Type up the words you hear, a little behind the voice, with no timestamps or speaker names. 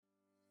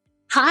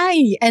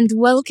Hi, and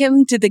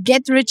welcome to the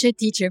Get Richer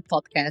Teacher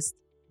podcast.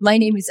 My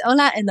name is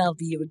Ola, and I'll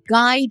be your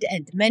guide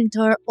and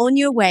mentor on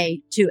your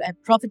way to a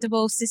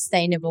profitable,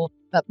 sustainable,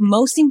 but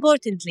most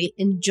importantly,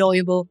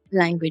 enjoyable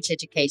language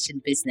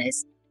education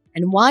business.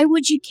 And why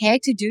would you care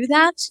to do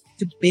that?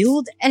 To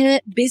build a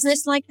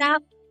business like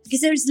that?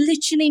 Because there is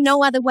literally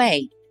no other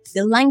way.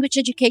 The language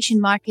education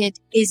market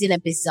is in a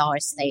bizarre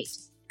state.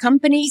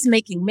 Companies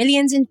making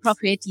millions in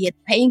profit, yet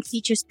paying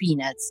teachers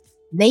peanuts.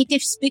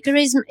 Native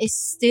speakerism is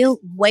still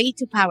way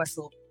too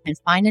powerful. And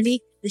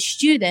finally, the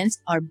students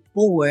are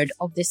bored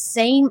of the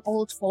same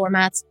old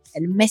formats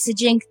and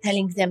messaging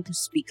telling them to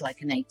speak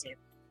like a native.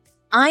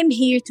 I'm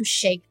here to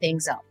shake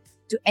things up,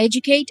 to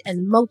educate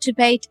and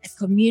motivate a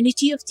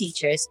community of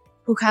teachers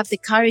who have the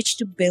courage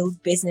to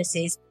build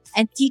businesses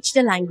and teach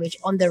the language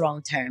on their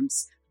own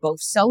terms,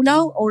 both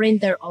solo or in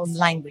their own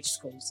language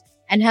schools,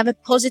 and have a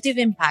positive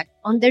impact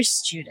on their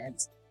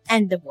students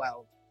and the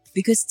world.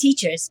 Because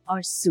teachers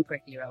are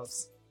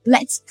superheroes.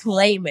 Let's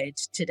claim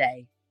it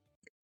today.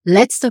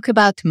 Let's talk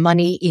about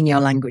money in your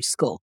language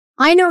school.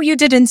 I know you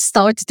didn't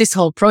start this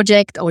whole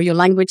project or your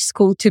language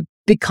school to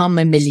become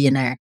a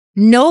millionaire.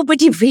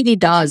 Nobody really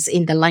does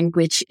in the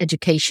language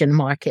education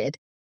market.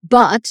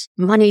 But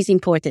money is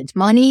important.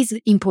 Money is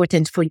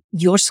important for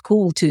your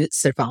school to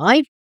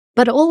survive,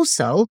 but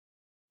also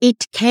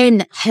it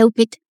can help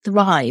it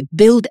thrive,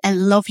 build a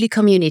lovely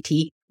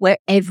community where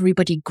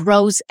everybody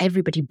grows,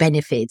 everybody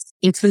benefits,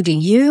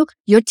 including you,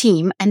 your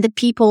team, and the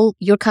people,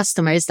 your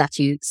customers that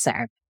you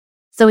serve.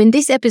 So in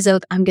this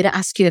episode, I'm going to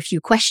ask you a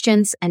few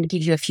questions and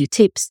give you a few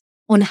tips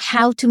on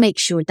how to make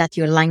sure that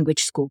your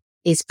language school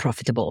is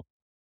profitable.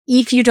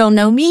 If you don't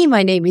know me,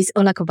 my name is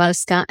Ola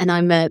Kowalska, and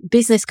I'm a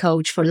business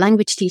coach for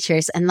language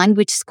teachers and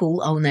language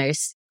school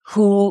owners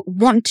who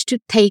want to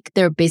take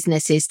their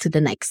businesses to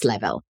the next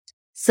level.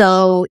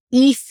 So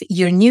if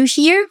you're new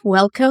here,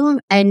 welcome,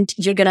 and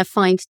you're going to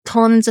find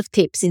tons of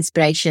tips,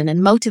 inspiration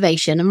and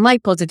motivation and my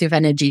positive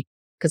energy,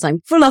 because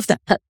I'm full of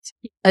that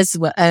as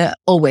well,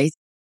 always,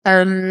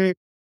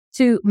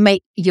 to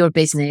make your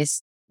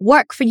business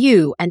work for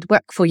you and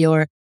work for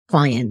your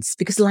clients,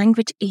 because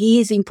language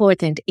is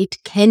important. It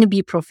can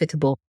be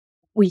profitable.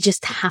 We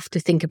just have to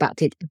think about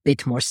it a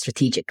bit more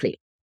strategically.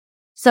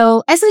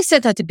 So as I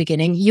said at the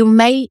beginning,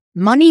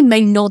 money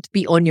may not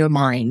be on your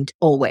mind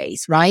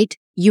always, right?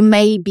 You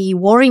may be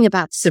worrying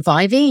about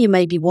surviving. You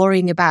may be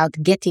worrying about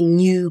getting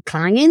new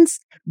clients,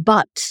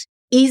 but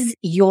is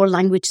your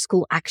language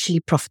school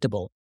actually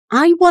profitable?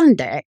 I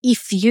wonder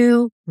if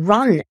you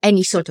run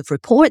any sort of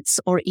reports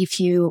or if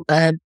you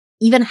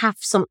even have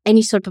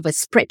any sort of a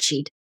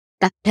spreadsheet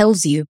that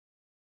tells you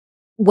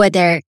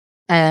whether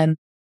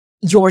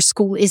your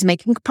school is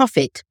making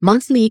profit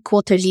monthly,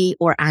 quarterly,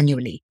 or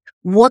annually.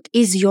 What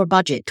is your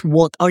budget?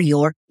 What are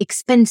your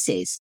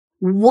expenses?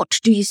 What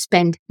do you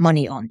spend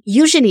money on?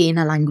 Usually in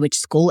a language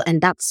school,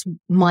 and that's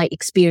my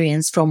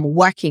experience from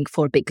working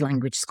for big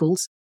language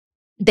schools,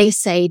 they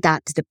say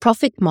that the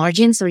profit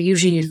margins are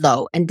usually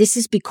low. And this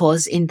is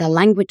because in the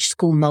language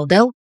school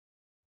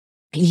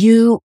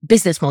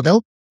business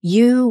model,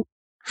 you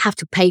have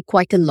to pay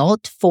quite a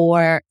lot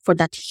for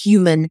that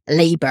human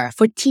labor,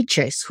 for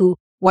teachers who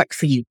work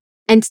for you.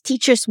 And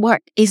teachers'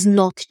 work is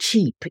not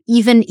cheap,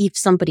 even if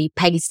somebody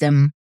pays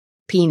them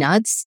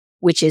peanuts,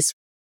 which is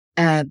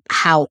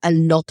how a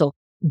lot of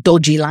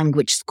dodgy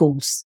language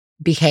schools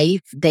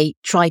behave. They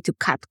try to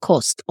cut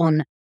cost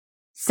on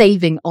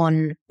saving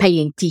on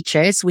paying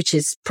teachers, which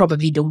is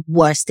probably the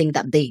worst thing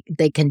that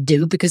they can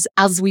do, because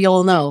as we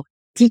all know,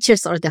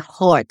 teachers are the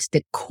heart,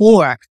 the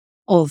core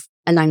of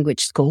a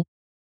language school.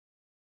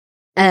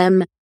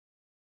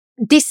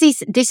 This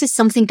is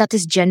something that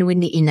is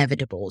genuinely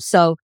inevitable.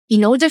 So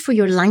in order for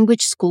your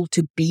language school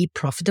to be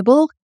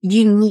profitable,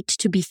 you need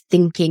to be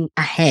thinking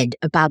ahead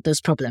about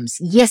those problems.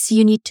 Yes,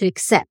 you need to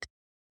accept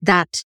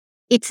that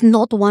it's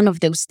not one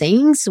of those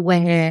things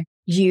where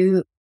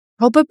you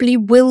probably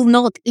will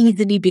not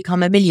easily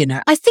become a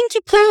millionaire. I think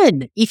you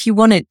can if you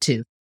wanted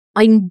to.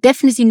 I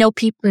definitely know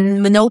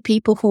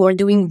people who are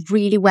doing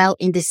really well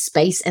in this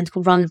space and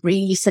who run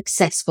really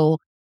successful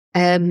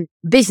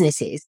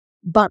businesses.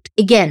 But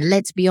again,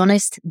 let's be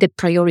honest, the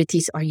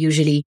priorities are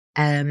usually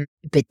a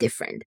bit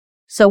different.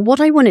 So what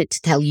I wanted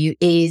to tell you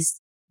is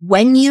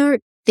when you're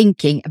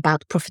thinking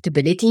about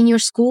profitability in your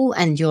school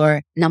and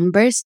your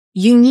numbers,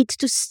 you need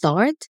to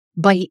start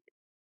by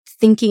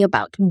thinking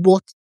about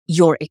what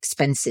your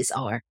expenses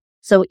are.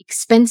 So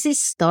expenses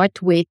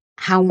start with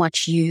how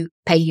much you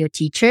pay your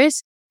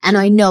teachers. And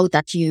I know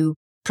that you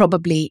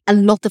probably, a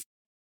lot of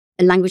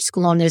language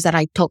school owners that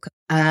I talk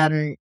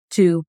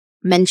to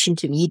mention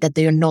to me that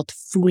they're not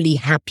fully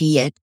happy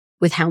yet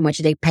with how much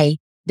they pay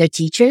their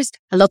teachers.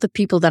 A lot of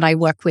people that I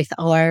work with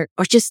are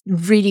just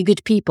really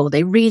good people.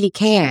 They really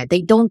care.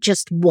 They don't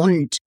just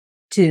want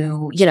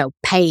to,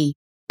 pay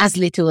as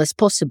little as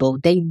possible.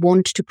 They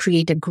want to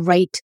create a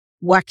great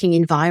working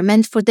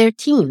environment for their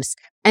teams.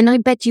 And I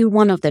bet you're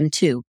one of them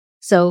too.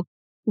 So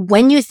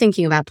when you're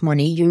thinking about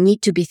money, you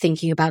need to be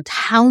thinking about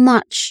how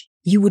much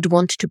you would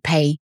want to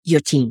pay your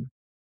team.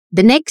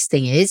 The next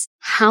thing is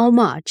how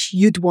much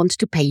you'd want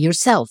to pay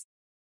yourself.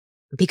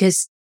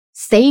 because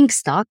staying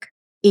stuck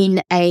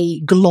in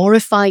a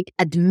glorified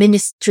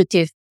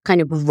administrative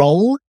kind of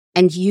role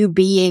and you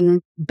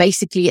being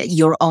basically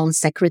your own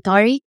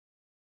secretary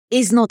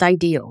is not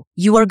ideal.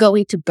 You are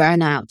going to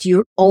burn out.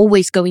 You're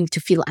always going to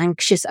feel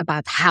anxious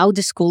about how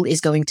the school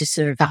is going to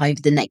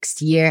survive the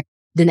next year,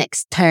 the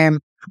next term,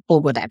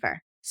 or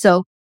whatever.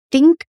 So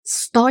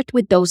start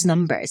with those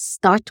numbers.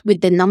 Start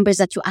with the numbers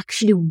that you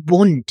actually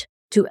want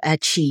to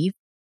achieve.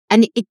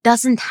 And it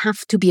doesn't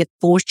have to be a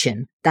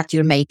fortune that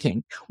you're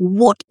making.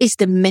 What is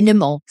the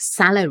minimal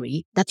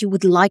salary that you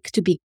would like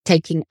to be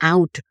taking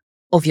out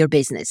of your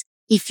business?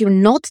 If you're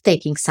not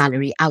taking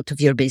salary out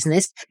of your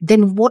business,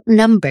 then what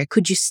number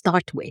could you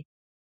start with?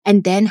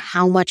 And then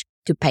how much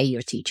to pay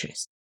your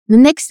teachers? The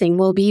next thing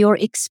will be your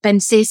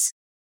expenses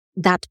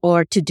that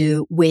are to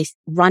do with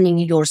running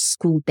your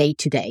school day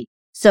to day.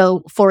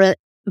 So for a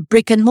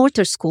brick and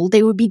mortar school,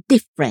 they will be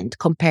different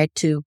compared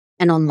to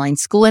an online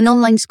school. An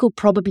online school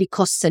probably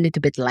costs a little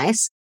bit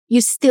less.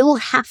 You still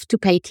have to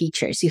pay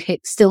teachers. You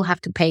still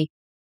have to pay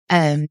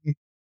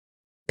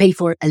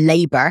for a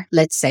labor.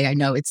 Let's say, I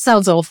know it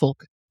sounds awful,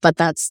 but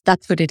that's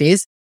what it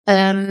is.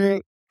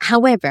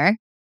 However,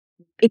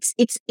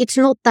 it's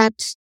not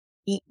that.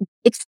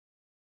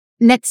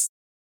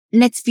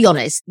 Let's be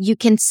honest. You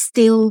can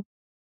still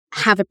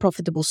have a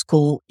profitable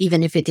school,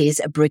 even if it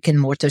is a brick and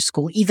mortar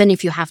school, even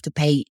if you have to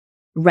pay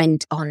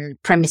rent on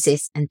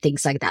premises and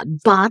things like that.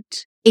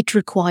 But it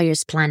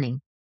requires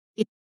planning.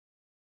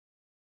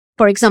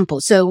 For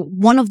example, so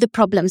one of the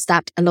problems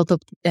that a lot of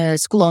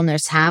school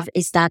owners have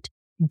is that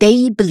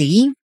they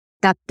believe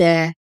that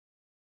the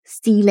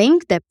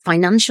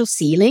financial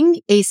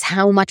ceiling is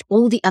how much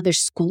all the other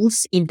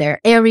schools in their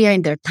area,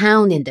 in their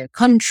town, in their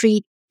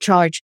country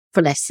charge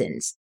for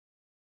lessons.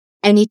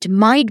 And it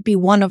might be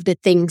one of the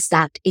things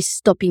that is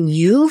stopping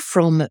you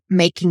from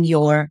making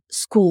your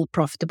school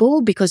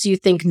profitable because you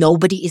think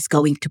nobody is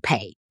going to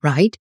pay,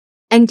 right?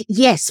 And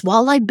yes,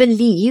 while I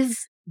believe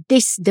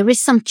there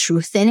is some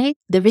truth in it,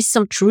 there is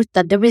some truth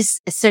that there is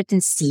a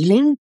certain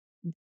ceiling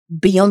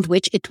beyond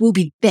which it will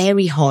be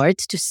very hard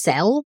to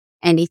sell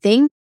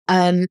anything.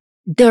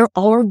 There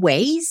are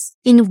ways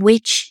in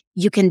which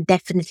you can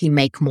definitely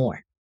make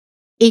more.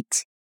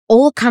 It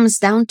all comes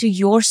down to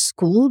your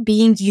school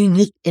being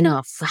unique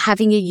enough,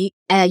 having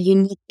a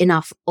unique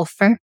enough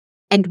offer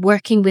and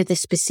working with a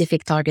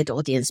specific target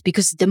audience.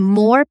 Because the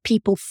more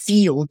people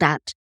feel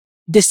that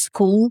the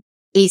school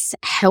is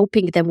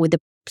helping them with a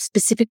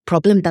specific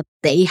problem that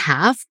they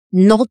have,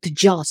 not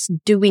just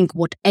doing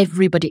what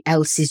everybody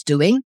else is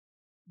doing,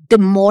 the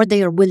more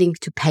they are willing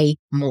to pay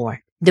more,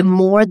 the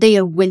more they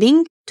are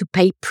willing to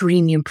pay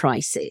premium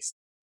prices.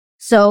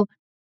 So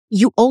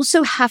you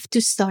also have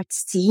to start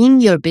seeing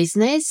your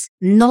business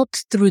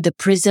not through the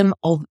prism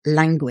of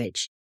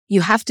language. You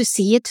have to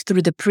see it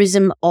through the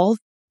prism of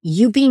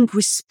you being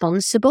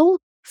responsible,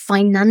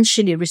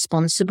 financially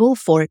responsible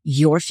for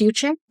your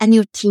future and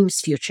your team's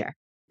future.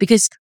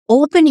 Because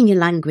opening a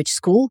language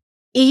school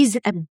is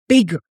a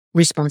big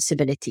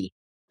responsibility.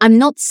 I'm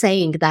not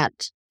saying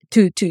that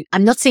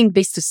I'm not saying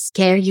this to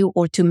scare you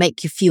or to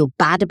make you feel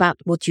bad about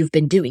what you've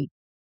been doing.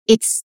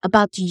 It's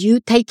about you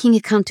taking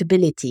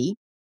accountability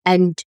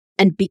and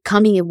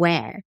becoming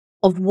aware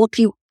of what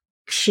you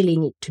actually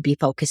need to be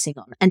focusing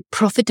on. And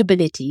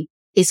profitability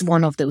is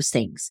one of those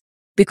things.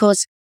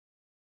 Because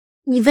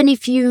even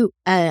if you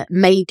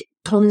made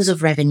tons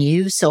of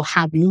revenue, so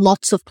have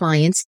lots of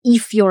clients,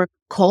 if your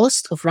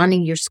cost of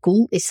running your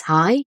school is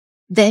high,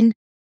 then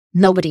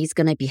nobody is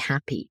going to be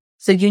happy.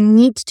 So you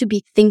need to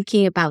be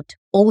thinking about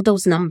all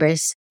those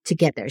numbers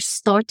together,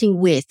 starting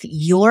with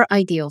your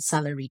ideal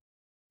salary,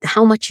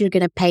 how much you're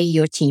going to pay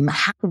your team,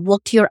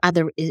 what your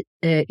other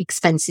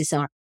expenses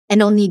are,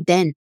 and only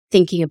then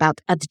thinking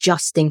about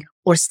adjusting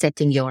or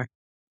setting your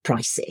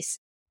prices.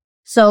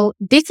 So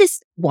this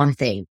is one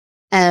thing,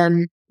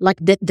 like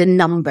the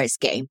numbers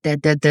game,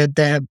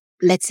 the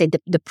let's say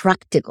the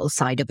practical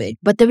side of it.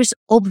 But there is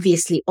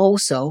obviously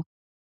also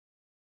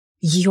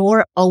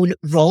your own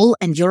role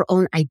and your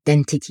own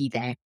identity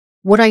there.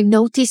 What I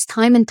notice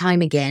time and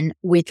time again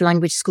with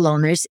language school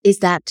owners is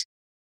that,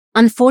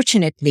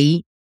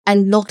 unfortunately, a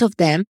lot of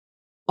them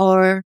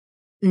are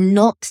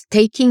not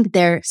taking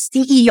their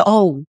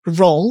CEO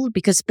role,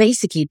 because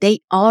basically they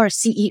are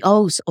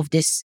CEOs of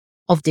this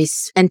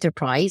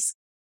enterprise,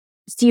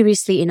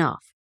 seriously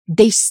enough.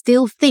 They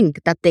still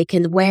think that they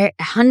can wear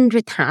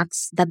 100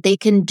 hats, that they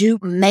can do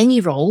many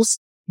roles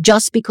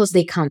just because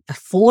they can't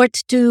afford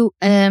to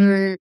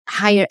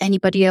hire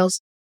anybody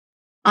else.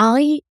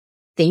 I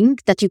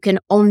think that you can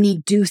only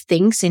do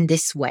things in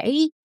this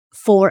way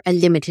for a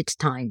limited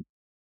time.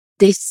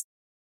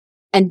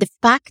 And the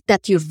fact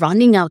that you're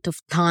running out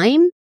of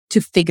time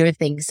to figure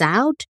things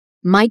out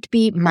might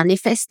be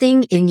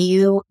manifesting in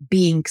you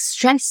being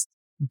stressed,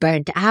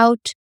 burnt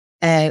out,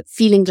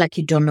 feeling like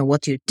you don't know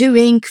what you're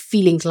doing,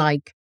 feeling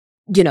like,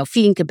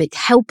 feeling a bit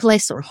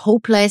helpless or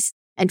hopeless,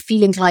 and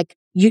feeling like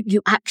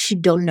you actually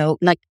don't know.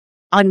 Like,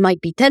 I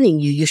might be telling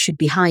you should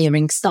be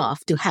hiring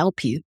staff to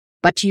help you,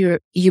 but you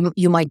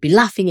might be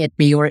laughing at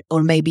me or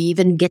maybe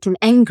even getting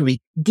angry.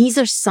 These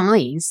are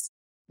signs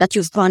that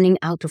you're running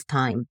out of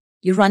time.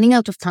 You're running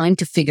out of time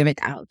to figure it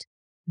out.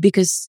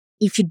 Because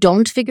if you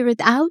don't figure it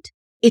out,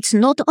 it's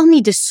not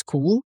only the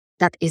school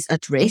that is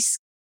at risk.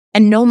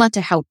 And no matter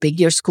how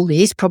big your school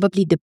is,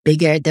 probably the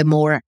bigger, the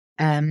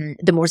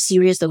more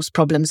serious those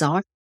problems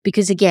are.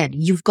 Because again,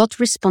 you've got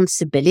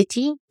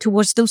responsibility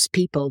towards those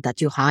people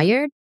that you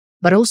hired,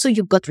 but also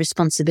you've got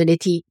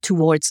responsibility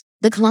towards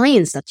the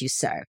clients that you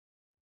serve.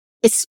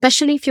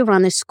 Especially if you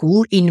run a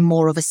school in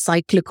more of a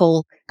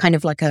cyclical, kind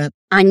of like on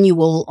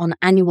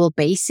annual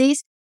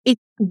basis, it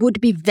would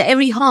be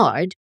very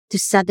hard to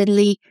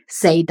suddenly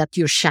say that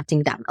you're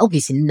shutting down.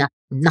 Obviously,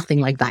 nothing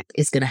like that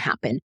is going to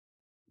happen.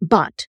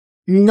 But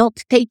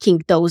not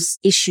taking those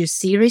issues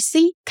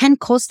seriously can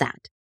cause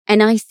that.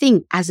 And I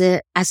think as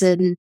the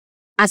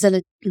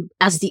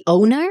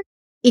owner,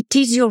 it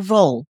is your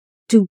role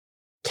to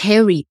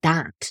carry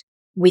that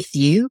with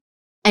you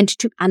and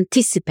to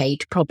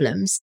anticipate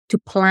problems, to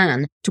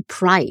plan, to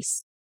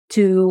price,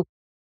 to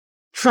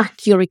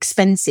track your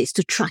expenses,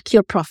 to track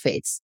your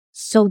profits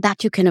so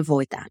that you can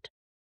avoid that.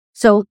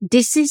 So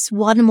this is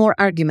one more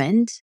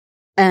argument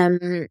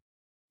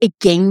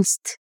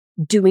against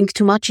doing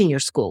too much in your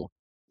school.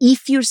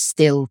 If you're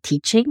still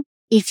teaching,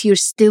 if you're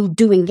still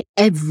doing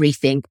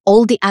everything,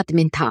 all the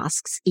admin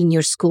tasks in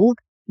your school,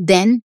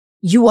 then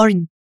you are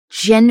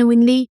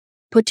genuinely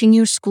putting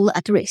your school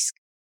at risk.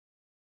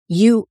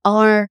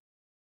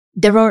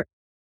 There are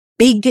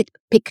big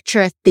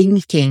picture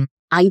thinking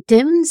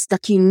items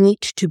that you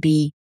need to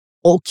be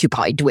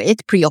preoccupied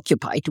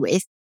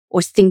with,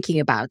 or thinking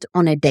about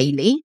on a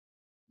daily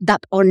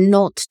that are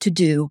not to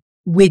do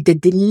with the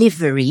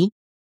delivery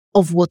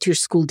of what your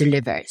school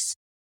delivers.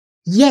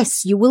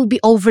 Yes, you will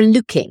be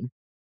overlooking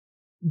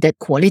the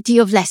quality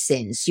of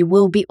lessons. You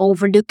will be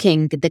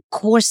overlooking the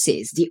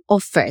courses, the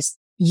offers.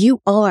 You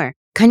are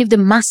kind of the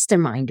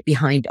mastermind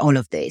behind all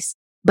of this,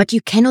 but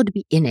you cannot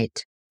be in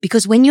it,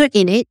 because when you're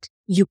in it,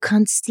 you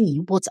can't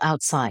see what's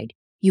outside.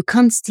 You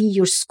can't see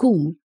your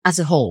school as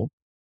a whole.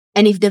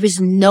 And if there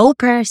is no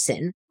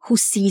person who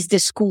sees the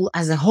school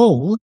as a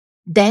whole,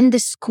 then the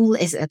school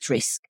is at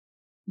risk.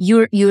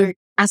 You're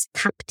as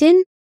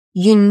captain,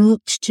 you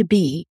need to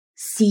be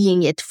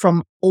seeing it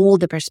from all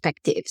the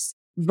perspectives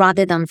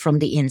rather than from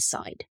the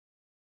inside.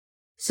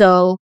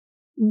 So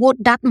what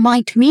that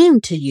might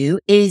mean to you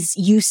is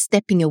you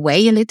stepping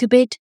away a little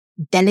bit,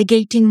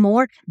 delegating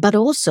more, but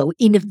also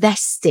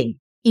investing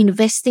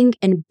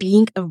and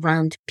being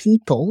around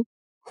people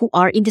who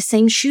are in the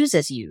same shoes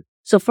as you.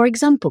 So for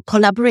example,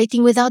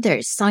 collaborating with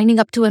others, signing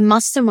up to a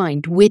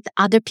mastermind with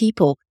other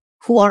people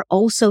who are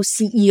also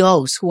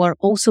CEOs, who are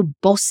also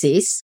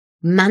bosses,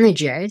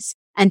 managers,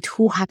 and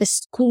who have a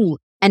school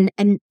and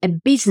a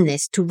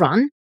business to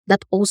run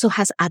that also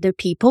has other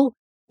people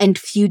and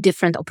few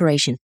different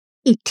operations.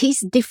 It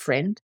is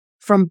different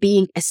from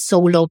being a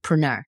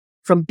solopreneur,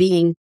 from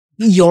being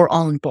your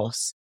own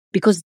boss,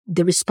 because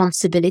the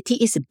responsibility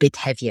is a bit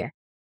heavier.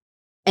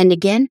 And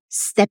again,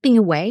 stepping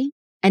away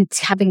and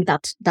having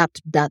that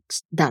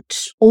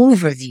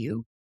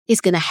overview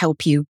is going to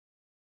help you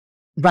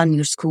run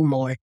your school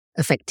more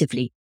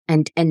effectively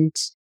and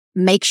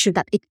make sure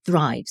that it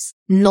thrives,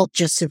 not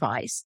just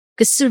survives.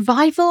 Because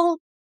survival,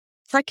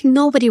 like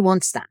nobody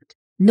wants that.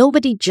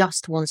 Nobody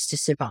just wants to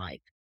survive.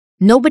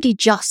 Nobody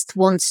just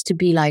wants to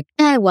be like,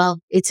 well,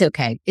 it's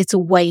okay. It's a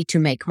way to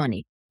make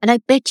money. And I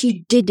bet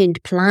you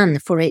didn't plan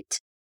for it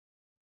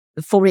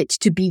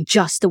to be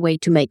just a way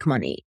to make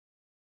money.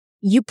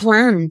 You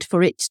planned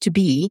for it to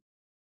be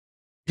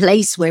a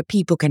place where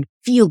people can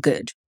feel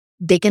good.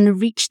 They can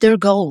reach their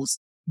goals.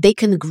 They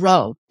can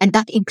grow. And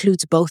that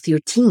includes both your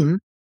team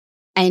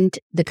and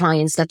the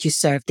clients that you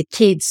serve, the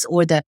kids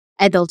or the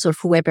adults or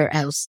whoever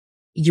else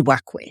you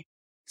work with.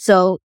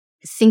 So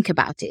think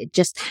about it.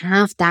 Just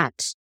have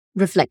that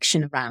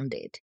reflection around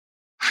it.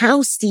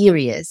 How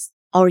serious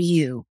are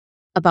you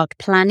about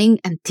planning,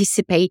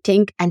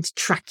 anticipating, and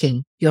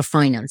tracking your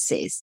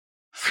finances?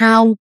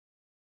 How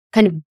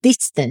kind of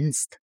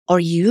distanced are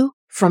you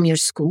from your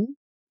school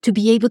to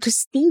be able to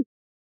see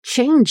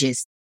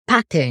changes,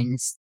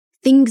 patterns,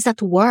 things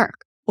that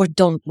work or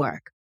don't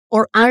work?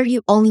 Or are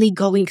you only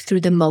going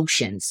through the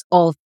motions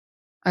of,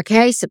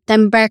 okay,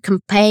 September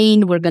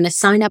campaign, we're going to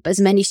sign up as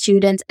many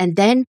students, and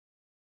then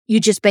you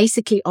just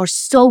basically are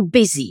so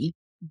busy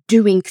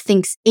doing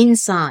things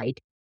inside,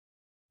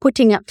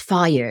 putting out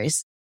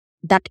fires,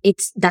 that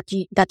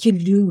you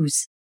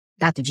lose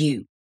that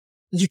view.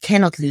 You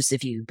cannot lose the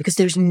view because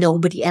there's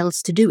nobody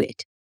else to do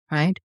it,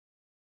 right?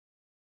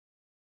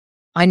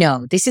 I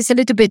know this is a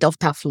little bit of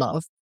tough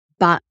love,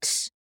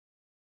 but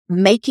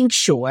making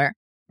sure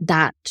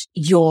that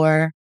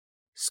your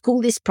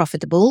school is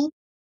profitable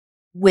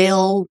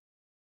will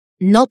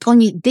not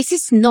only, this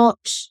is not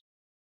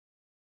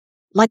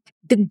like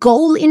the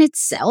goal in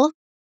itself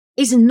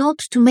is not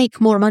to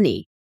make more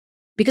money,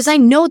 because I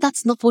know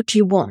that's not what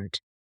you want.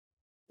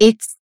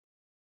 It's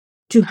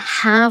to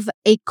have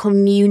a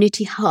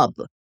community hub,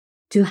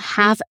 to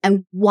have a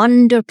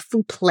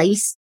wonderful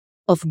place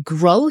of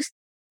growth,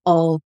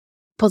 of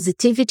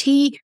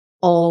positivity,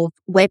 of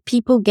where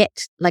people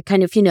get like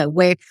kind of,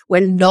 where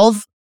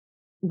love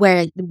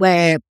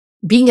where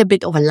being a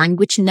bit of a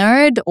language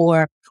nerd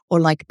or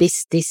like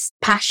this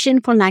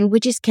passion for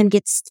languages can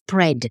get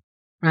spread,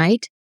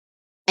 right?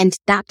 And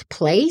that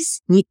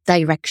place needs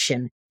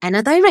direction and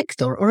a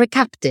director or a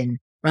captain,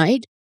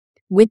 right?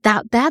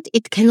 Without that,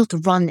 it cannot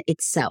run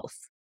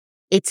itself.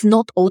 It's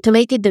not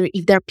automated.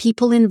 If there are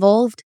people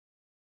involved,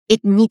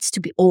 it needs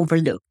to be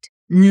overlooked,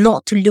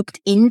 not looked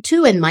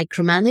into and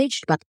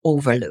micromanaged, but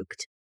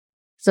overlooked.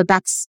 So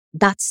that's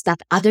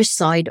that other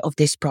side of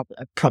this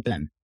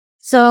problem.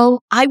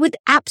 So I would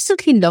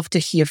absolutely love to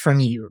hear from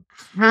you.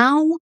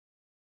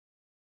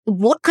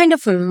 What kind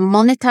of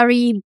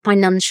monetary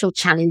financial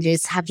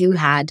challenges have you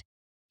had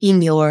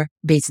in your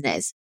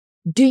business?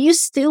 Do you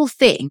still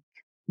think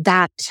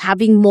that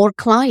having more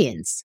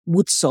clients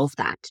would solve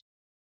that?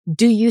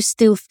 Do you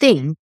still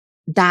think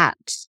that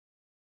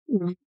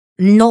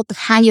not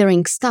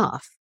hiring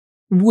staff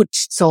would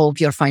solve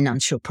your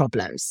financial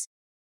problems?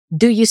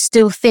 Do you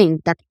still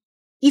think that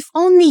if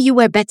only you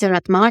were better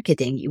at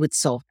marketing, you would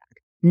solve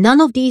that?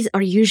 None of these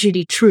are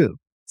usually true.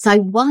 So I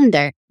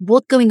wonder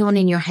what's going on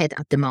in your head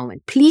at the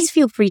moment. Please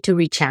feel free to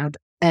reach out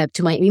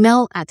to my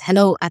email at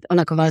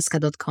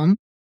hello@olakowalska.com.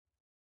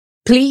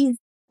 Please,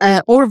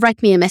 or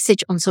write me a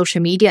message on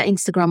social media,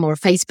 Instagram or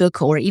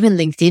Facebook or even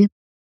LinkedIn.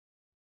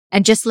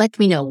 And just let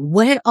me know,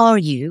 where are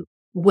you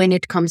when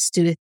it comes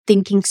to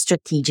thinking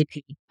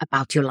strategically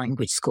about your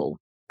language school?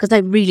 Because I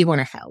really want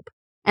to help.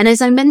 And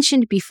as I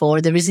mentioned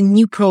before, there is a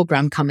new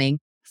program coming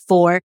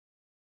for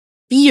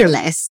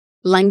fearless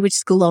language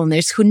school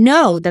owners who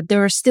know that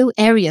there are still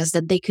areas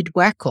that they could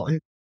work on,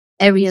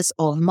 areas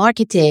of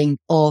marketing,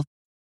 of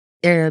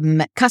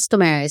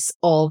customers,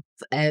 of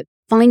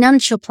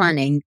financial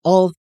planning,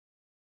 of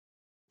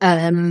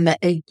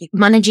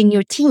managing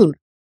your team.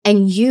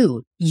 And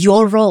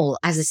your role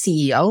as a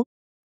CEO,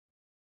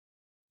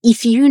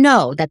 if you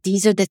know that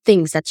these are the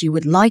things that you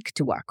would like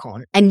to work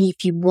on, and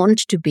if you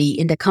want to be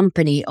in the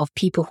company of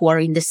people who are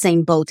in the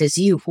same boat as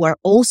you, who are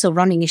also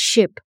running a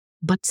ship,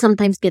 but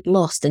sometimes get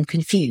lost and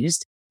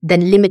confused,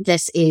 then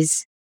Limitless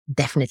is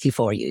definitely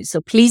for you.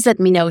 So please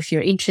let me know if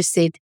you're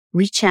interested,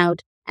 reach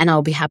out, and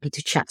I'll be happy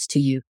to chat to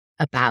you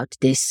about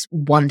this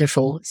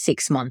wonderful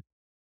 6-month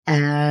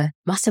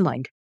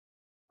mastermind.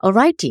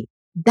 Alrighty,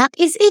 that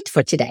is it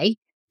for today.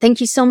 Thank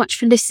you so much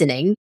for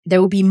listening. There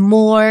will be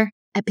more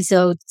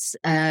episodes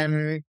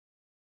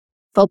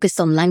focused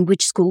on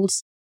language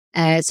schools.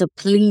 So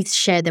please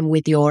share them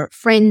with your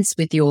friends,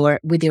 with your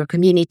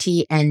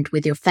community, and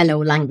with your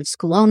fellow language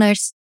school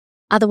owners.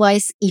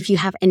 Otherwise, if you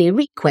have any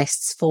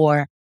requests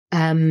for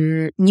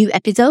new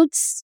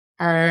episodes,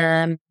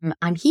 I'm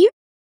here.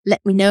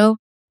 Let me know,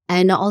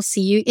 and I'll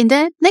see you in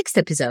the next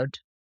episode.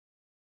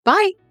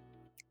 Bye.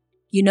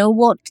 You know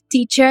what,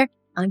 teacher?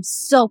 I'm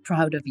so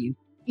proud of you.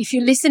 If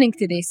you're listening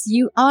to this,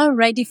 you are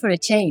ready for a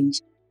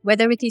change.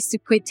 Whether it is to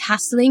quit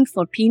hustling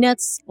for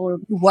peanuts or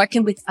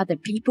working with other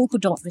people who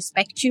don't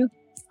respect you,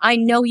 I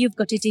know you've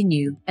got it in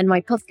you, and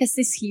my podcast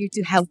is here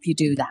to help you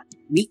do that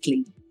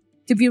weekly.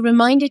 To be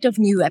reminded of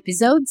new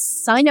episodes,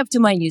 sign up to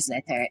my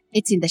newsletter.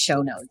 It's in the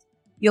show notes.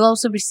 You'll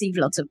also receive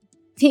lots of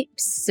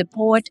tips,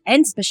 support,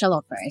 and special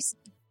offers.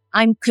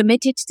 I'm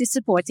committed to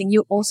supporting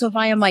you also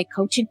via my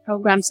coaching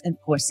programs and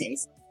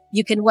courses.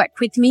 You can work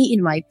with me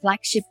in my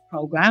flagship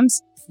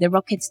programs, the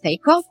Rocket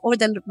Takeoff or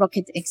the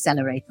Rocket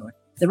Accelerator.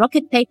 The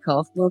Rocket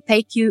Takeoff will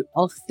take you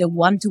off the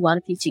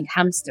one-to-one teaching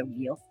hamster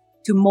wheel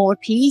to more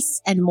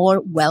peace and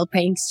more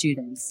well-paying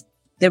students.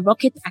 The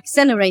Rocket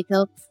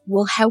Accelerator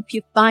will help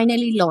you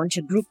finally launch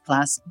a group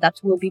class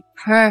that will be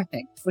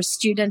perfect for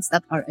students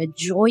that are a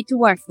joy to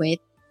work with,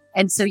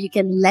 and so you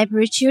can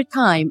leverage your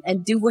time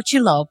and do what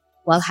you love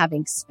while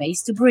having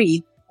space to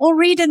breathe or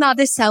read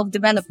another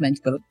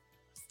self-development book.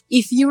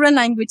 If you're a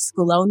language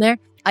school owner,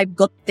 I've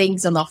got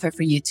things on offer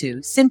for you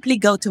too. Simply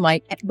go to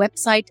my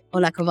website,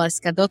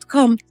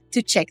 olakowalska.com,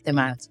 to check them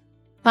out.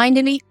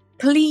 Finally,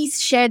 please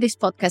share this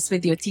podcast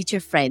with your teacher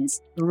friends,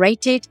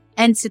 rate it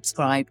and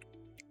subscribe.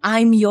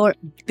 I'm your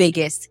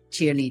biggest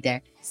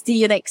cheerleader. See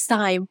you next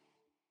time.